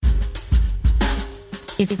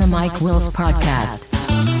It's the Mike Wills Podcast.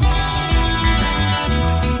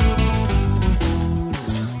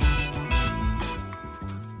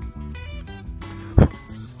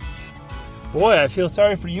 Boy, I feel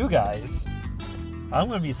sorry for you guys. I'm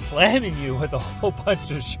going to be slamming you with a whole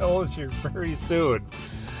bunch of shows here very soon.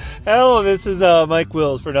 Hello, this is Mike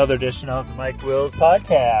Wills for another edition of the Mike Wills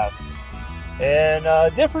Podcast. And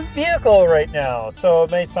a different vehicle right now, so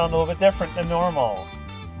it may sound a little bit different than normal.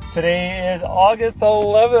 Today is August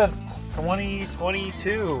 11th,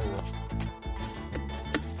 2022.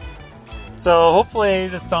 So hopefully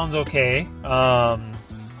this sounds okay.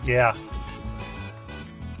 Yeah.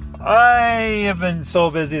 I have been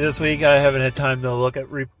so busy this week, I haven't had time to look at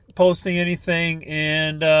posting anything,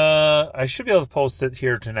 and I should be able to post it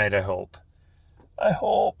here tonight, I hope.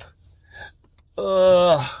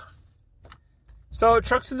 So,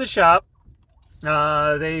 truck's in the shop.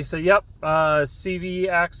 They say, yep, CV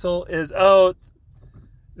axle is out.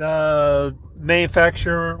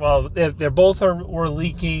 Manufacturer, well, they're both were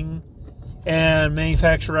leaking, and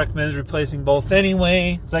manufacturer recommends replacing both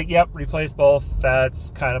anyway. It's like, yep, replace both. That's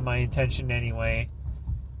kind of my intention anyway.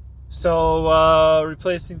 So,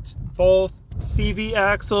 replacing both CV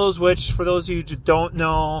axles, which, for those of you who don't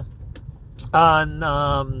know,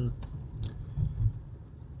 on,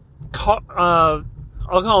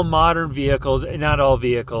 I'll call them modern vehicles, not all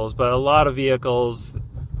vehicles, but a lot of vehicles,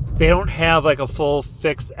 they don't have like a full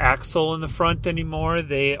fixed axle in the front anymore.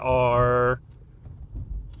 They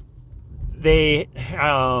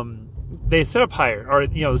set up higher, or,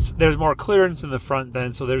 there's more clearance in the front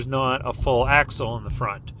then, so there's not a full axle in the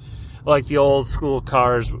front. Like the old school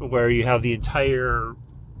cars where you have the entire,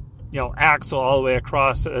 axle all the way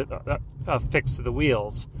across affixed to the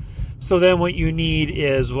wheels. So then what you need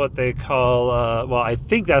is what they call, I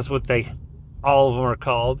think that's what all of them are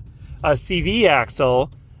called, a CV axle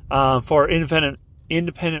for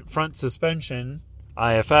independent front suspension,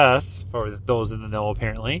 IFS, for those in the know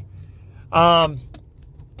apparently. They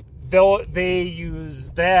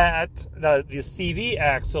use that, the CV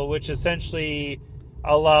axle, which essentially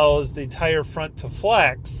allows the entire front to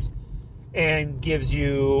flex and gives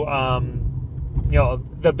you, the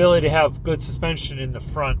ability to have good suspension in the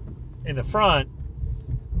front,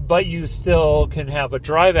 but you still can have a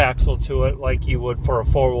drive axle to it like you would for a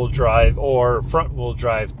four-wheel drive or front-wheel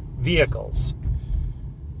drive vehicles.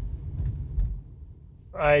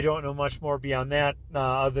 I don't know much more beyond that,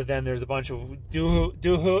 other than there's a bunch of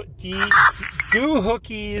doohickeys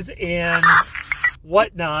and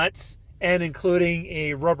whatnots, and including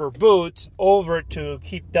a rubber boot over it to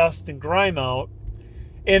keep dust and grime out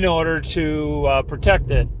in order to protect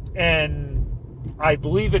it. And I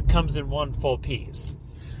believe it comes in one full piece.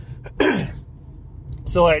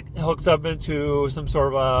 So it hooks up into some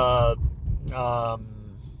sort of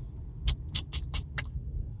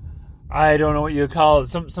I don't know what you call it,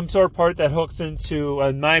 some sort of part that hooks into,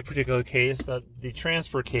 in my particular case, the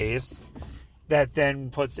transfer case, that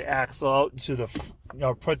then puts the axle out into the,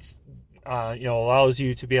 allows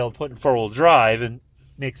you to be able to put in four-wheel drive and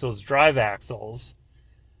makes those drive axles.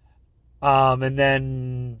 And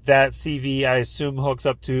then that CV, I assume, hooks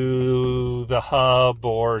up to the hub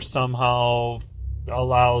or somehow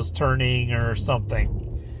allows turning or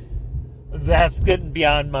something. That's getting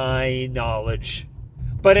beyond my knowledge.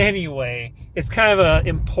 But anyway, it's kind of an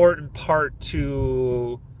important part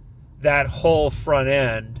to that whole front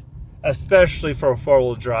end, especially for a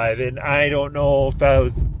four-wheel drive. And I don't know if I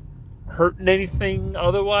was hurting anything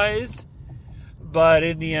otherwise, but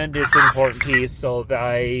in the end, it's an important piece. So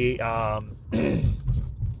I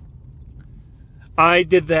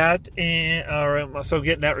did that, and so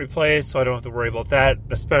getting that replaced, so I don't have to worry about that,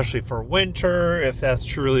 especially for winter, if that's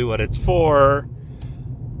truly what it's for.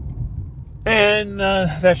 And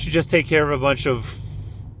that should just take care of a bunch of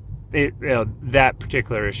that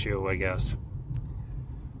particular issue, I guess.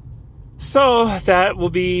 So that will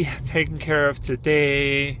be taken care of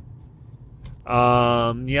today.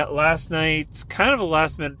 Last night, kind of a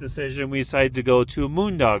last-minute decision, we decided to go to a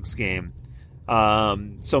Moondogs game.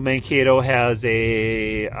 So Mankato has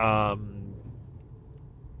a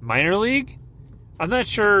minor league? I'm not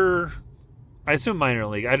sure. I assume minor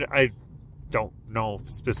league. I don't know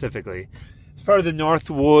specifically. It's part of the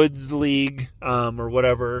Northwoods League, or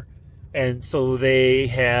whatever. And so they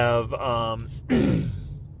have,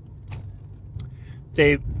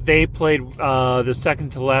 they played the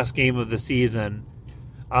second to last game of the season.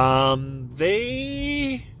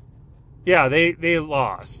 They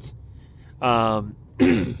lost.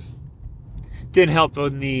 Didn't help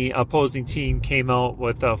when the opposing team came out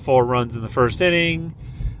with 4 runs in the first inning.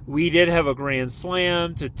 We did have a grand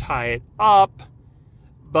slam to tie it up,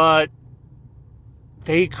 but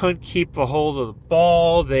they couldn't keep a hold of the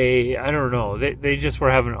ball. I don't know. They just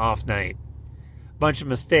were having an off night. Bunch of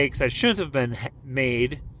mistakes that shouldn't have been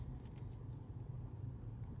made.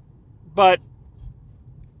 But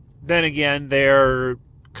then again, they're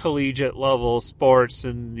collegiate level sports,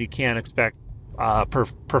 and you can't expect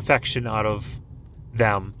perfection out of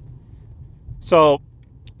them. So,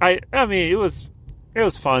 I mean, it was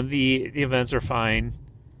fun. The events are fine.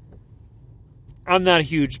 I'm not a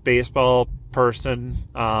huge baseball person.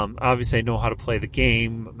 Obviously, I know how to play the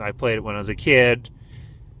game. I played it when I was a kid.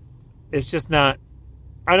 It's just not.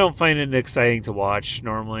 I don't find it exciting to watch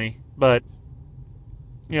normally, but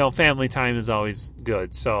family time is always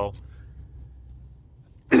good. So,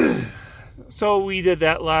 we did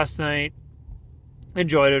that last night.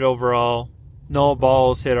 Enjoyed it overall. No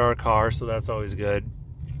balls hit our car, so that's always good.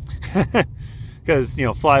 Because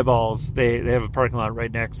fly balls, they have a parking lot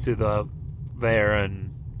right next to there,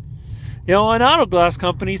 and an auto glass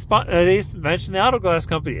company they mentioned the auto glass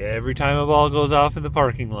company every time a ball goes off in the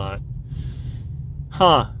parking lot.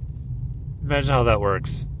 Imagine how that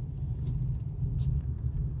works.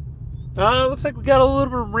 Looks like we got a little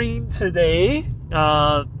bit of rain today.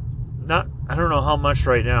 I don't know how much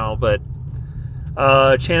right now, but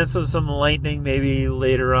chance of some lightning maybe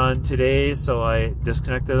later on today. So I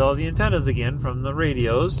disconnected all the antennas again from the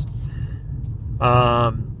radios.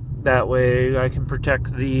 That way I can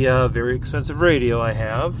protect the very expensive radio I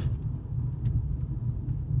have.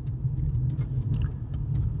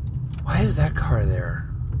 Why is that car there?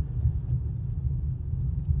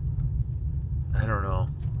 I don't know.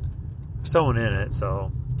 There's someone in it,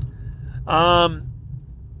 so.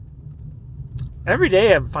 Every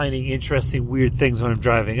day I'm finding interesting, weird things when I'm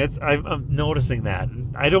driving. I'm noticing that.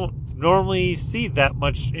 I don't normally see that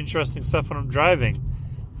much interesting stuff when I'm driving.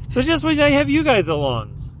 So it's just when I have you guys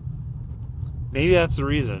along. Maybe that's the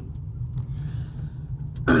reason.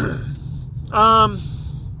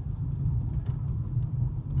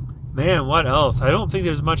 Man, what else? I don't think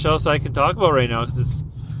there's much else I can talk about right now because it's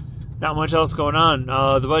not much else going on.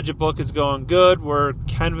 The budget book is going good. We're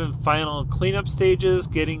kind of in final cleanup stages,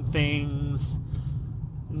 getting things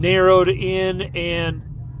narrowed in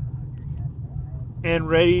and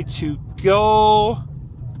ready to go.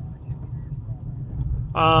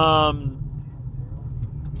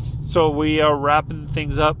 So we are wrapping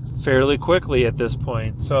things up fairly quickly at this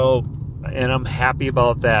point. So, and I'm happy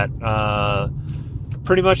about that.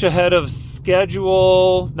 Pretty much ahead of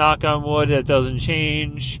schedule. Knock on wood, it doesn't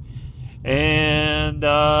change. And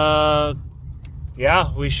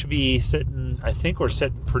yeah, we should be sitting. I think we're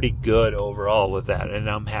sitting pretty good overall with that, and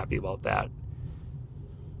I'm happy about that.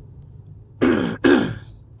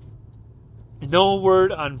 No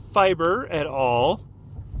word on fiber at all.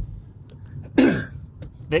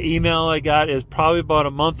 The email I got is probably about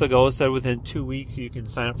a month ago. Said within 2 weeks you can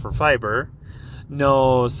sign up for fiber.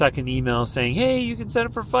 No second email saying, hey, you can sign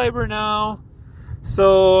up for fiber now.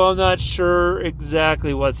 So I'm not sure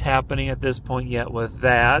exactly what's happening at this point yet with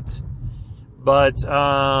that. But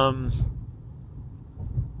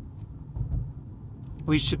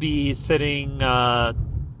we should be sitting,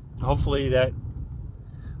 hopefully that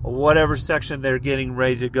whatever section they're getting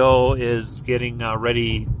ready to go is getting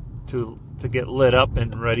ready to get lit up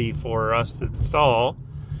and ready for us to install.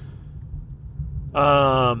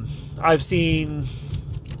 I've seen,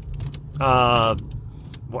 I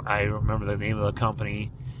don't remember the name of the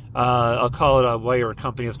company. I'll call it a wire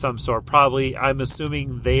company of some sort. Probably, I'm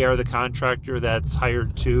assuming they are the contractor that's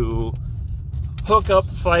hired to hook up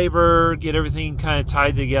fiber, get everything kind of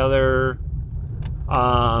tied together.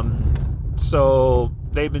 So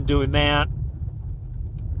they've been doing that.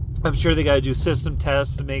 I'm sure they got to do system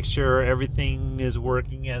tests to make sure everything is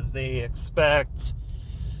working as they expect.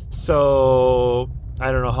 So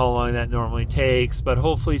I don't know how long that normally takes, but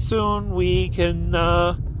hopefully soon we can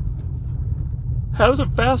have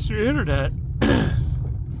some faster internet.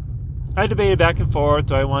 I debated back and forth.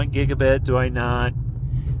 Do I want gigabit? Do I not?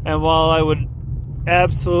 And while I would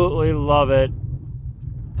absolutely love it,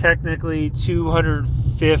 technically the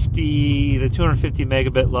 250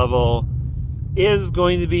 megabit level is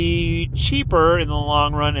going to be cheaper in the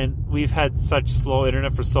long run, and we've had such slow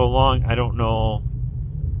internet for so long. I don't know.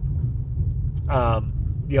 That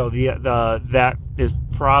is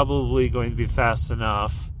probably going to be fast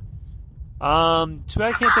enough. Too bad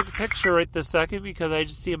I can't take a picture right this second because I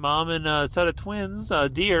just see a mom and a set of twins,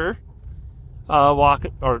 deer, jog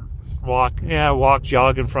in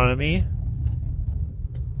front of me.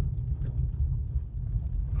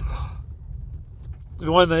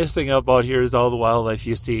 The one nice thing about here is all the wildlife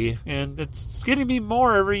you see, and it's getting me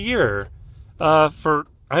more every year.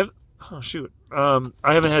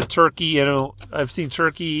 I haven't had turkey. I've seen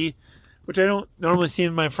turkey, which I don't normally see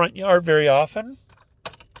in my front yard very often.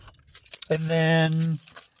 And then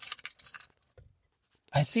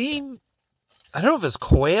I don't know if it's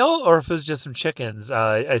quail or if it was just some chickens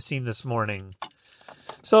I seen this morning.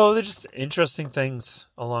 So they're just interesting things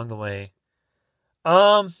along the way.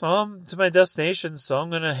 I'm to my destination, so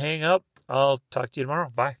I'm going to hang up. I'll talk to you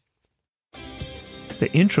tomorrow. Bye.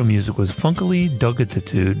 The intro music was Funkily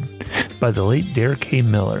Dugatitude by the late Derek A.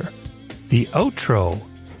 Miller. The outro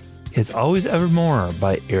is Always Evermore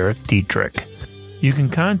by Eric Dietrich. You can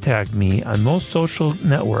contact me on most social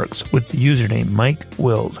networks with the username Mike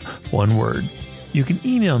Wills, one word. You can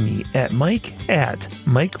email me at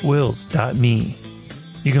mike@mikewills.me.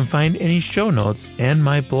 You can find any show notes and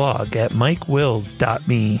my blog at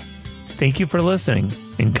mikewills.me. Thank you for listening,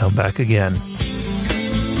 and come back again.